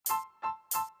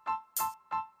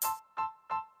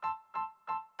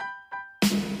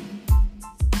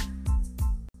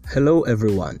Hello,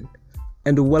 everyone,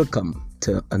 and welcome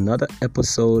to another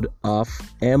episode of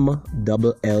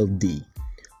MLLD,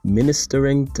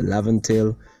 Ministering to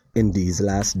Laventille in These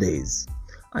Last Days.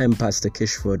 I am Pastor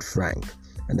Kishford Frank,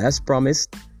 and as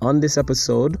promised, on this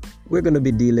episode, we're going to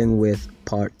be dealing with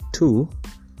part 2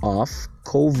 of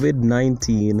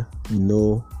COVID-19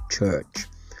 No Church.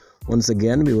 Once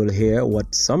again, we will hear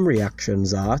what some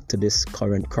reactions are to this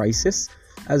current crisis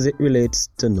as it relates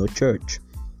to no church,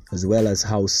 as well as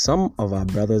how some of our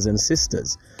brothers and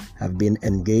sisters have been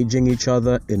engaging each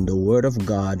other in the Word of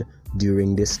God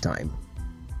during this time.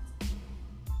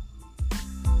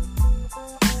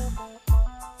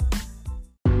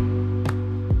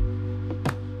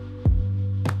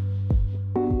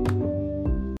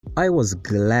 I was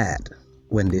glad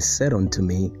when they said unto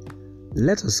me,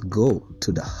 Let us go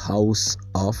to the house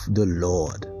of the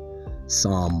Lord.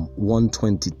 Psalm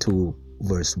 122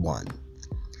 verse 1.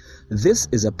 This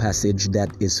is a passage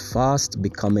that is fast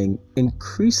becoming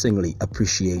increasingly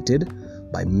appreciated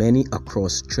by many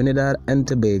across Trinidad and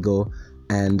Tobago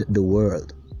and the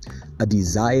world. A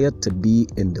desire to be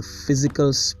in the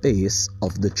physical space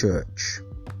of the church.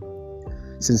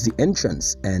 Since the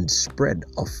entrance and spread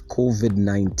of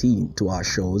COVID-19 to our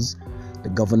shores, the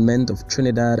government of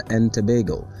Trinidad and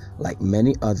Tobago, like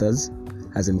many others,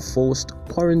 has enforced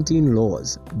quarantine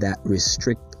laws that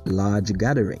restrict large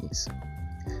gatherings.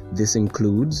 This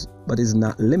includes, but is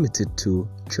not limited to,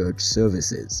 church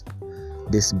services.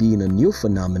 This being a new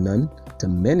phenomenon to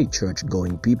many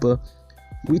church-going people,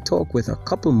 we talk with a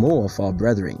couple more of our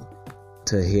brethren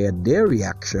to hear their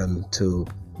reaction to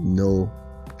no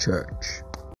church.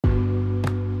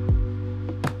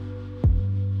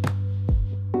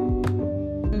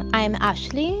 I'm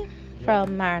Ashley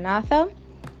from Maranatha.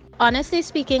 Honestly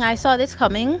speaking, I saw this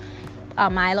coming a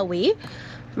mile away.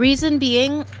 Reason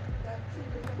being,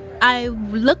 I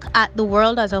look at the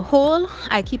world as a whole.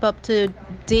 I keep up to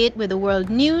date with the world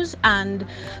news, and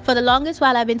for the longest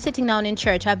while I've been sitting down in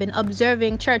church, I've been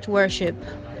observing church worship,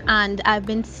 and I've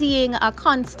been seeing a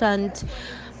constant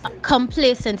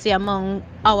complacency among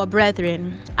our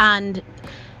brethren. And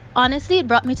honestly, it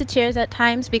brought me to tears at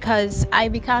times because I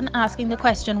began asking the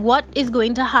question, what is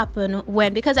going to happen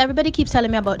when, because everybody keeps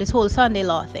telling me about this whole Sunday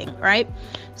law thing, right?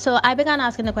 So I began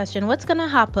asking the question, what's going to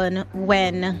happen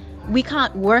when we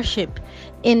can't worship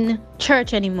in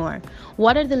church anymore?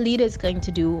 What are the leaders going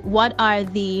to do? What are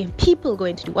the people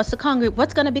going to do? What's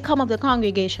going to become of the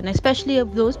congregation, especially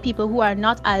of those people who are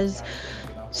not as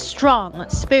strong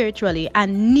spiritually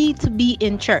and need to be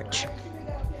in church?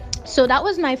 So that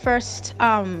was my first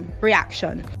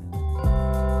reaction.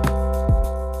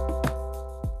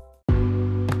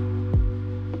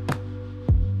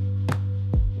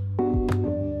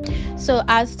 So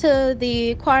as to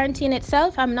the quarantine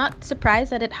itself, I'm not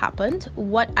surprised that it happened.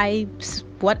 What I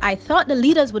thought the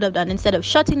leaders would have done instead of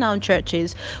shutting down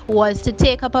churches was to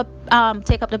take up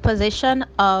the position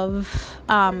of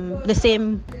the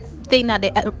same thing that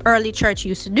the early church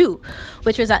used to do,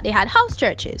 which was that they had house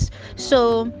churches.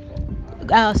 So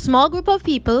a small group of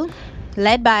people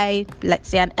led by, let's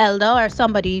say, an elder or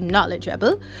somebody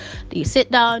knowledgeable, you sit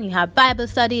down, you have Bible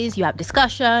studies, you have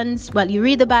discussions. Well, you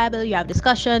read the Bible, you have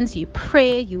discussions, you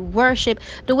pray, you worship,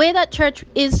 the way that church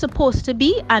is supposed to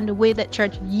be and the way that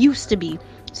church used to be.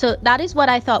 So that is what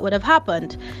I thought would have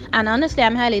happened. And honestly,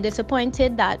 I'm highly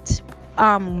disappointed that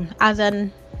as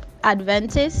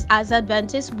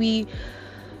Adventists, we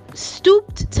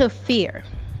stooped to fear.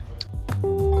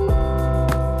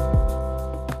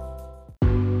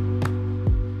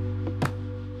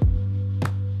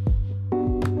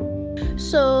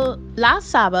 So last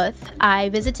Sabbath, I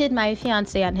visited my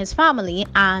fiance and his family,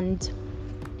 and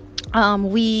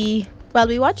we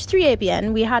watched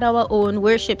 3ABN. We had our own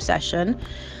worship session.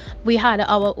 We had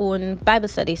our own Bible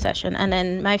study session, and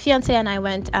then my fiance and I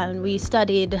went and we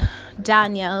studied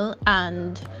Daniel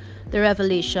and the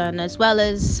Revelation, as well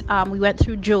as we went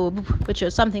through Job, which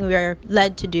was something we were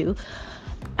led to do.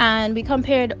 And we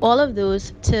compared all of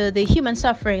those to the human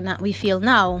suffering that we feel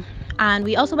now. And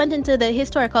we also went into the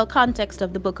historical context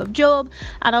of the book of Job,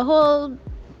 and a whole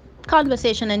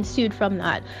conversation ensued from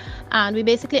that. And we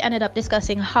basically ended up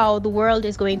discussing how the world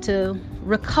is going to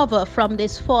recover from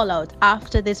this fallout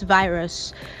after this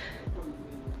virus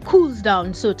cools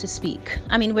down, so to speak.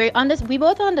 I mean, we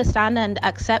both understand and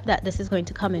accept that this is going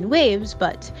to come in waves,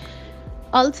 but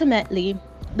ultimately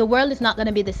the world is not going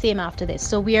to be the same after this.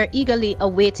 So we are eagerly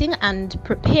awaiting and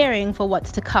preparing for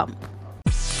what's to come.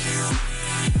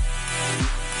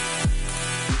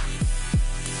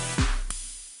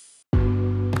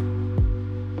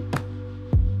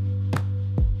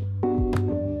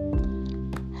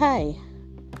 Hi,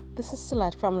 This is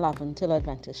Celeste from Laventille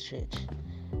Adventist Church.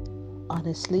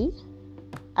 Honestly,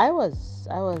 I was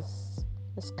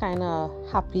just kind of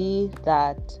happy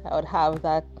that I would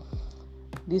have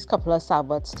these couple of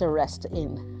Sabbaths to rest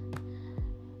in.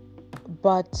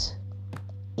 But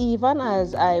even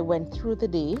as I went through the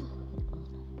day,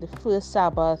 the first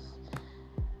Sabbath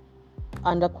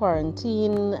under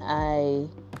quarantine, I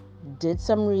did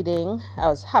some reading. I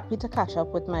was happy to catch up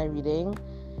with my reading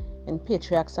in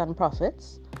Patriarchs and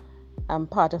Prophets. I'm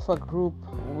part of a group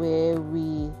where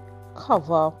we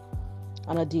cover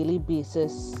on a daily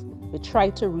basis. We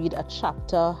try to read a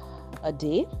chapter a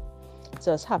day.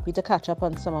 So I was happy to catch up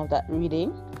on some of that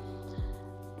reading.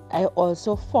 I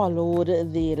also followed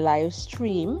the live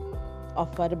stream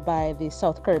offered by the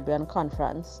South Caribbean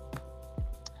Conference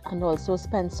and also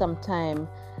spent some time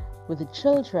with the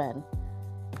children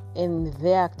in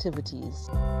their activities.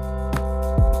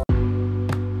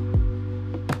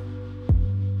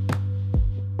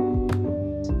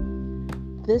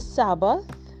 This Sabbath,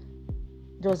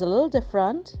 it was a little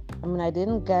different. I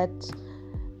didn't get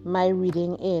my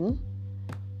reading in,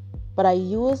 but I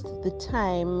used the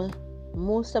time,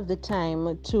 most of the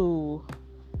time, to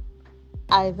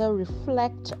either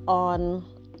reflect on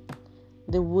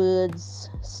the words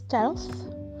stealth,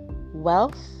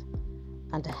 wealth,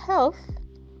 and health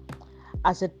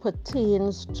as it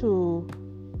pertains to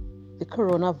the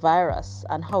coronavirus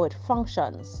and how it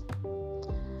functions.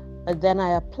 And then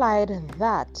I applied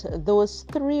those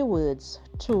three words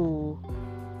to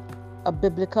a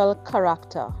biblical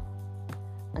character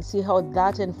and see how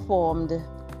that informed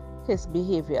his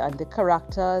behavior. And the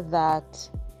character that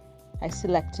I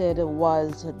selected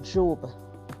was Job.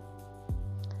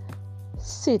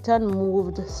 Satan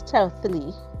moved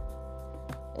stealthily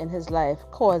in his life,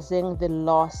 causing the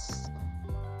loss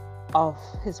of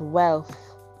his wealth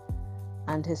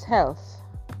and his health.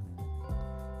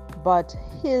 But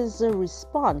his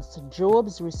response,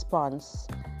 Job's response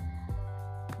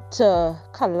to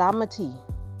calamity,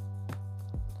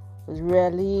 was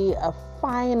really a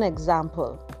fine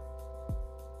example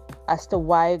as to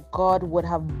why God would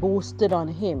have boasted on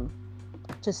him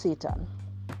to Satan.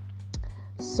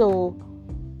 So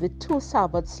the two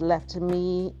Sabbaths left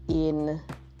me in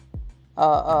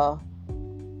a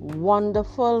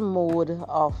wonderful mode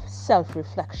of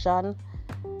self-reflection,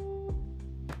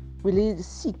 really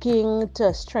seeking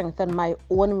to strengthen my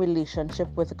own relationship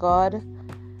with God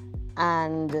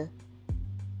and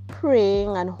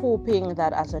praying and hoping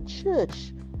that as a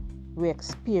church we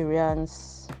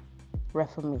experience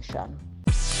reformation.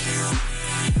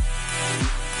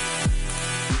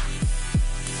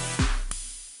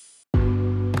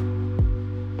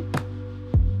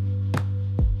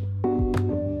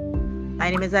 My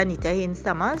name is Anita Haynes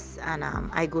Thomas, and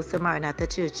I go to Maranatha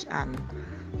Church, and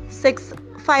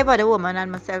 5 other women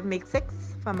and myself make 6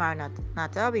 from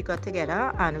Maranatha. We got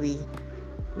together and we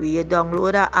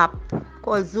download an app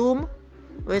called Zoom,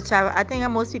 which I think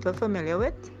most people are familiar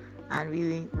with, and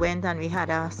we went and we had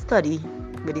a study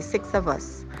with the 6 of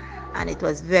us, and it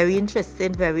was very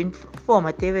interesting, very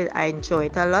informative. I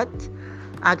enjoyed it a lot.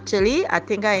 Actually, I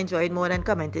think I enjoyed more than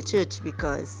coming to church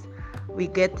because we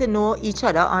get to know each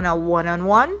other on a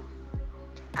one-on-one,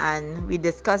 and we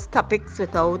discuss topics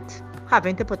without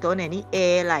having to put on any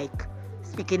air, like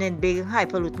speaking in big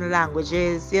highfalutin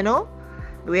languages,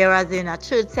 whereas in a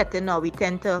church setting now we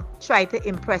tend to try to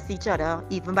impress each other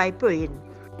even by praying.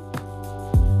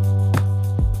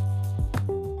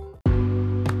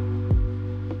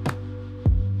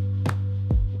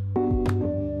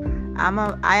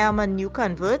 I am a new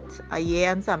convert, a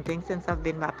year and something since I've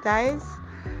been baptized,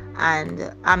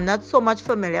 and I'm not so much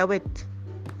familiar with,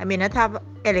 I may not have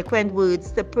eloquent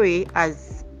words to pray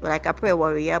as like a prayer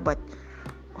warrior, but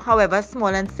however small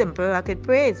and simple I could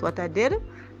pray is what I did,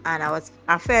 and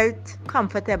I felt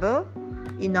comfortable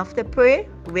enough to pray,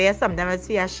 where sometimes I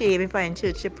feel ashamed if I'm in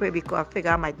church to pray because I figure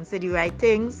I mightn't say the right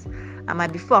things, I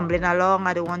might be fumbling along,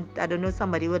 I don't know,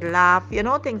 somebody would laugh,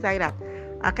 things like that.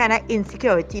 A kind of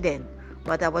insecurity then,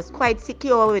 but I was quite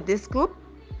secure with this group.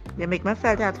 They make me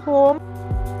feel at home.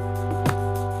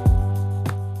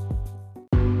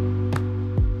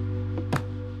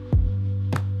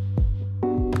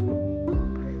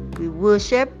 We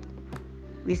worship,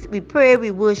 we pray, we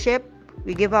worship,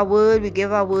 we give our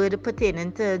word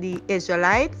pertaining to the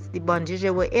Israelites, the bondage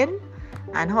they were in,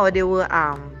 and how they were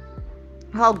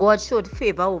how God showed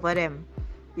favor over them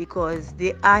because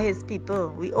they are his people.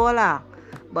 We all are.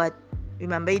 But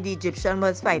remember, the Egyptian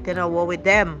was fighting a war with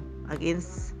them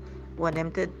against want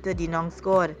them to denounce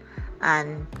God,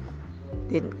 and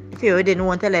Pharaoh didn't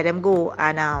want to let them go,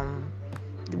 and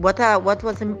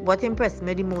what impressed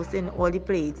me the most in all the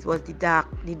plagues was the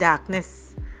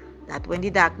darkness. That when the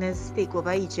darkness take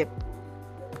over Egypt,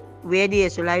 where the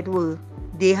Israelites were,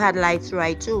 they had lights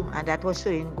right through, and that was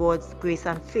showing God's grace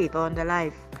and favor on their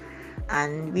life.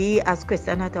 And we as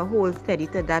Christians have to hold steady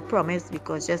to that promise,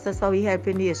 because just as how He helped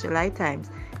in the Israelite times,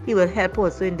 He will help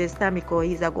also in this time, because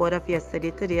He's a God of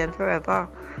yesterday, today, and forever.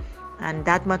 And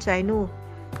that much I know.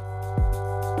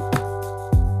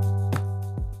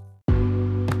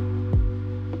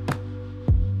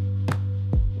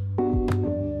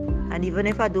 And even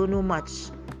if I don't know much,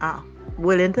 I'm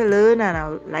willing to learn, and I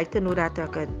would like to know that I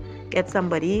could get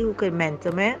somebody who could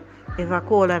mentor me. If I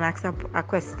call and ask a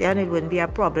question, it wouldn't be a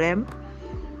problem,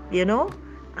 you know.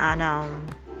 And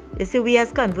you see, we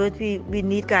as converts, we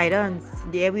need guidance.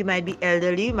 There we might be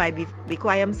elderly, might be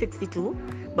quiet, I'm 62,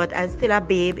 but I'm still a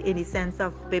babe in the sense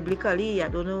of biblically, I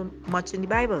don't know much in the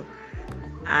Bible.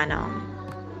 And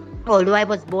although I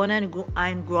was born and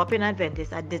grew up in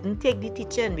Adventist, I didn't take the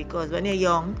teaching, because when you're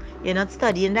young, you're not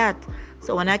studying that.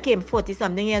 So when I came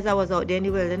 40-something years, I was out there in the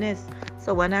wilderness.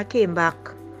 So when I came back,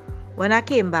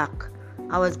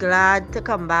 I was glad to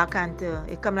come back, and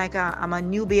it come like I'm a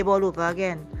new babe all over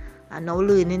again. And now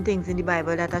learning things in the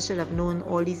Bible that I should have known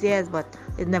all these years, but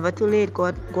it's never too late.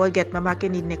 God get me back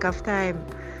in the nick of time.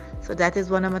 So that is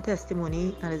one of my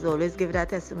testimony, and I always give that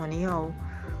testimony how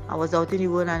I was out in the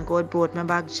world and God brought me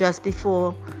back just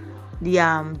before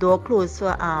the door closed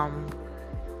for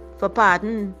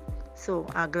pardon. So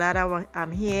I'm glad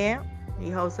I'm here in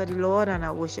the house of the Lord, and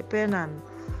I'm worshiping, and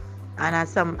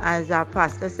as our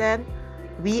pastor said,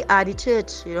 we are the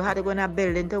church. You don't have to go in a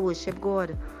building to worship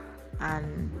God,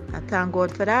 and I thank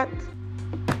God for that.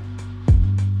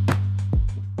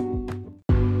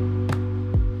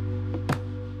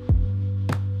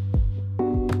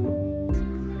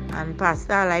 And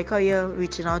Pastor, I like how you're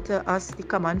reaching out to us, the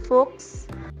common folks.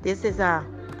 This is a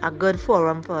good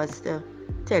forum for us to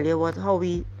tell you how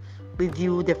we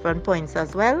view different points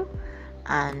as well,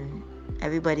 and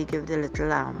everybody give the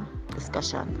little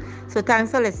discussion. So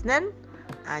thanks for listening,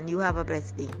 and you have a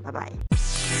blessed day. Bye-bye.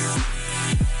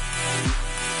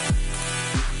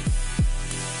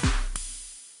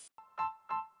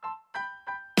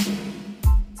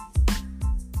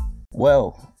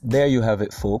 Well, there you have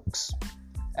it, folks.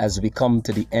 As we come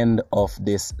to the end of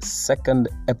this second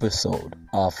episode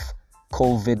of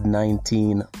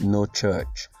COVID-19 No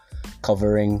Church,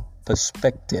 covering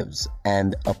perspectives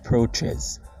and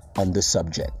approaches on the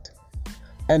subject.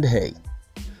 And hey,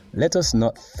 let us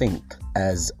not think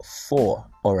as for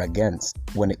or against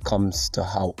when it comes to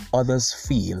how others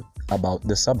feel about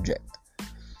the subject.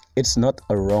 It's not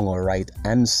a wrong or right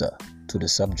answer to the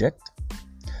subject.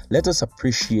 Let us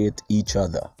appreciate each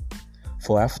other,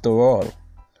 for after all,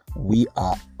 we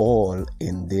are all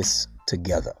in this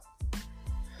together.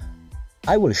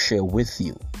 I will share with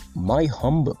you my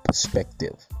humble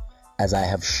perspective as I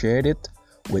have shared it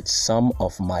with some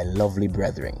of my lovely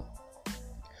brethren.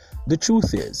 The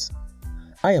truth is,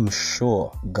 I am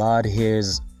sure God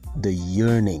hears the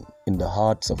yearning in the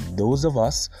hearts of those of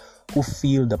us who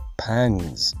feel the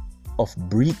pangs of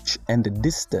breach and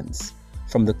distance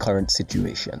from the current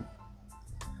situation.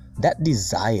 That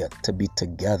desire to be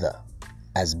together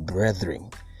as brethren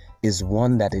is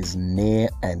one that is near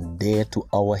and dear to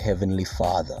our Heavenly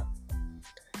Father.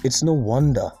 It's no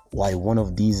wonder why one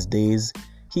of these days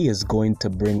He is going to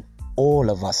bring all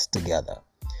of us together,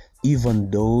 even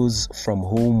those from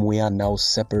whom we are now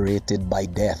separated by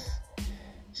death.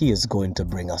 He is going to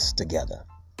bring us together.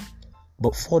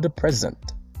 But for the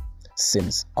present,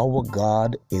 since our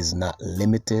God is not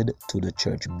limited to the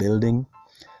church building,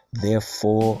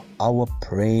 therefore our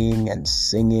praying and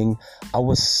singing,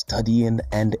 our studying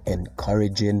and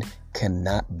encouraging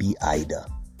cannot be either.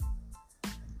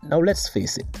 Now let's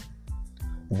face it,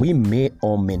 we may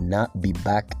or may not be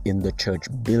back in the church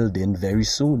building very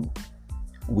soon.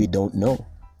 We don't know.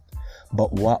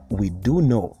 But what we do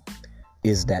know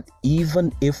is that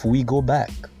even if we go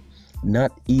back,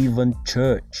 not even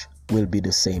church will be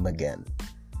the same again.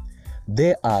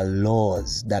 There are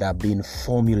laws that are being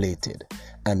formulated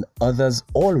and others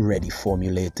already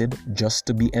formulated just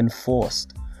to be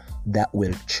enforced that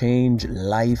will change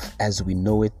life as we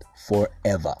know it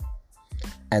forever.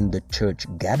 And the church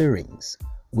gatherings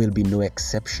will be no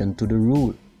exception to the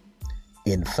rule.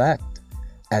 In fact,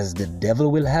 as the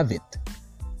devil will have it,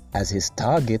 as his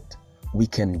target, we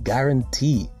can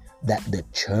guarantee that the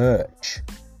church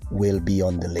will be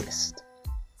on the list.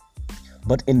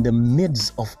 But in the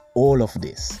midst of all of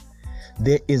this,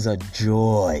 there is a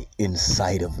joy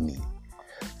inside of me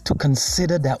to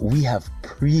consider that we have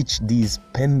preached these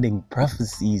pending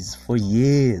prophecies for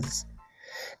years,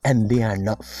 And they are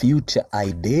not future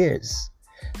ideas.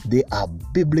 They are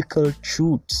biblical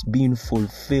truths being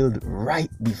fulfilled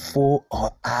right before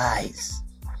our eyes.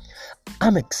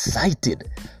 I'm excited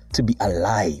to be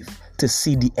alive, to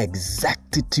see the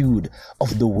exactitude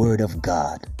of the Word of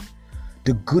God.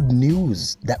 The good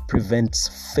news that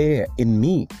prevents fear in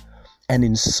me and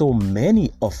in so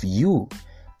many of you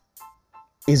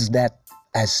is that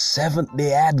as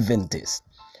Seventh-day Adventists,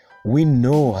 we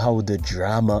know how the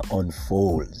drama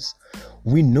unfolds.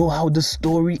 We know how the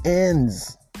story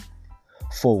ends.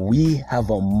 For we have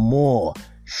a more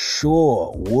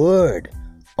sure word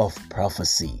of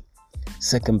prophecy.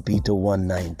 2 Peter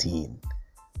 1:19.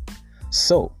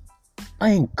 So, I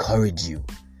encourage you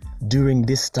during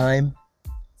this time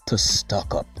to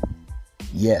stock up.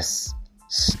 Yes,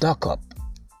 stock up.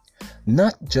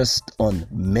 Not just on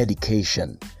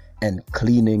medication and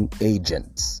cleaning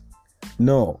agents.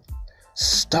 No,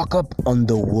 stock up on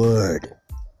the word.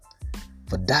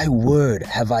 For thy word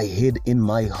have I hid in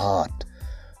my heart,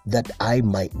 that I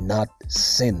might not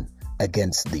sin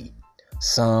against thee.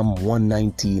 Psalm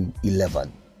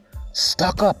 119:11.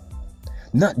 Stock up,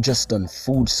 not just on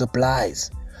food supplies,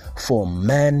 for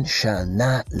man shall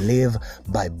not live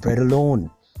by bread alone,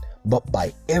 but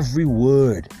by every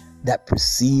word that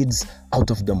proceeds out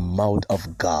of the mouth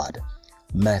of God.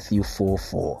 Matthew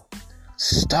 4:4.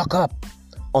 Stock up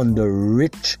on the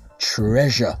rich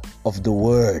treasure of the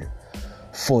word,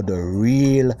 for the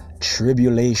real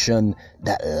tribulation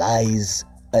that lies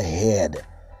ahead.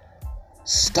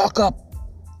 Stock up.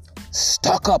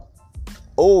 Stock up.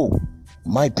 Oh,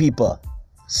 my people,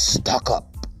 stock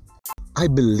up. I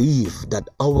believe that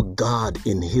our God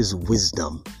in His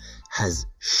wisdom has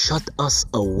shut us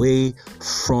away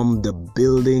from the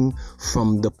building,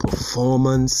 from the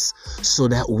performance, so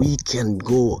that we can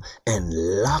go and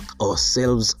lock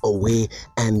ourselves away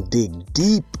and dig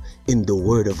deep in the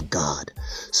Word of God,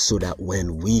 so that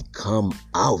when we come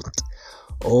out,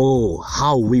 oh,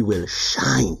 how we will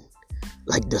shine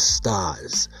like the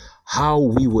stars, how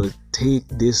we will take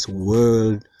this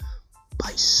world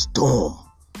by storm,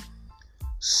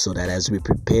 so that as we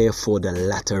prepare for the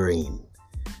latter rain,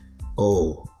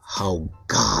 oh, how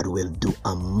God will do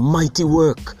a mighty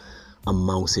work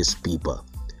amongst His people.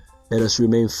 Let us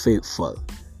remain faithful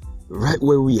right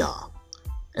where we are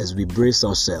as we brace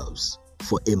ourselves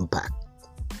for impact.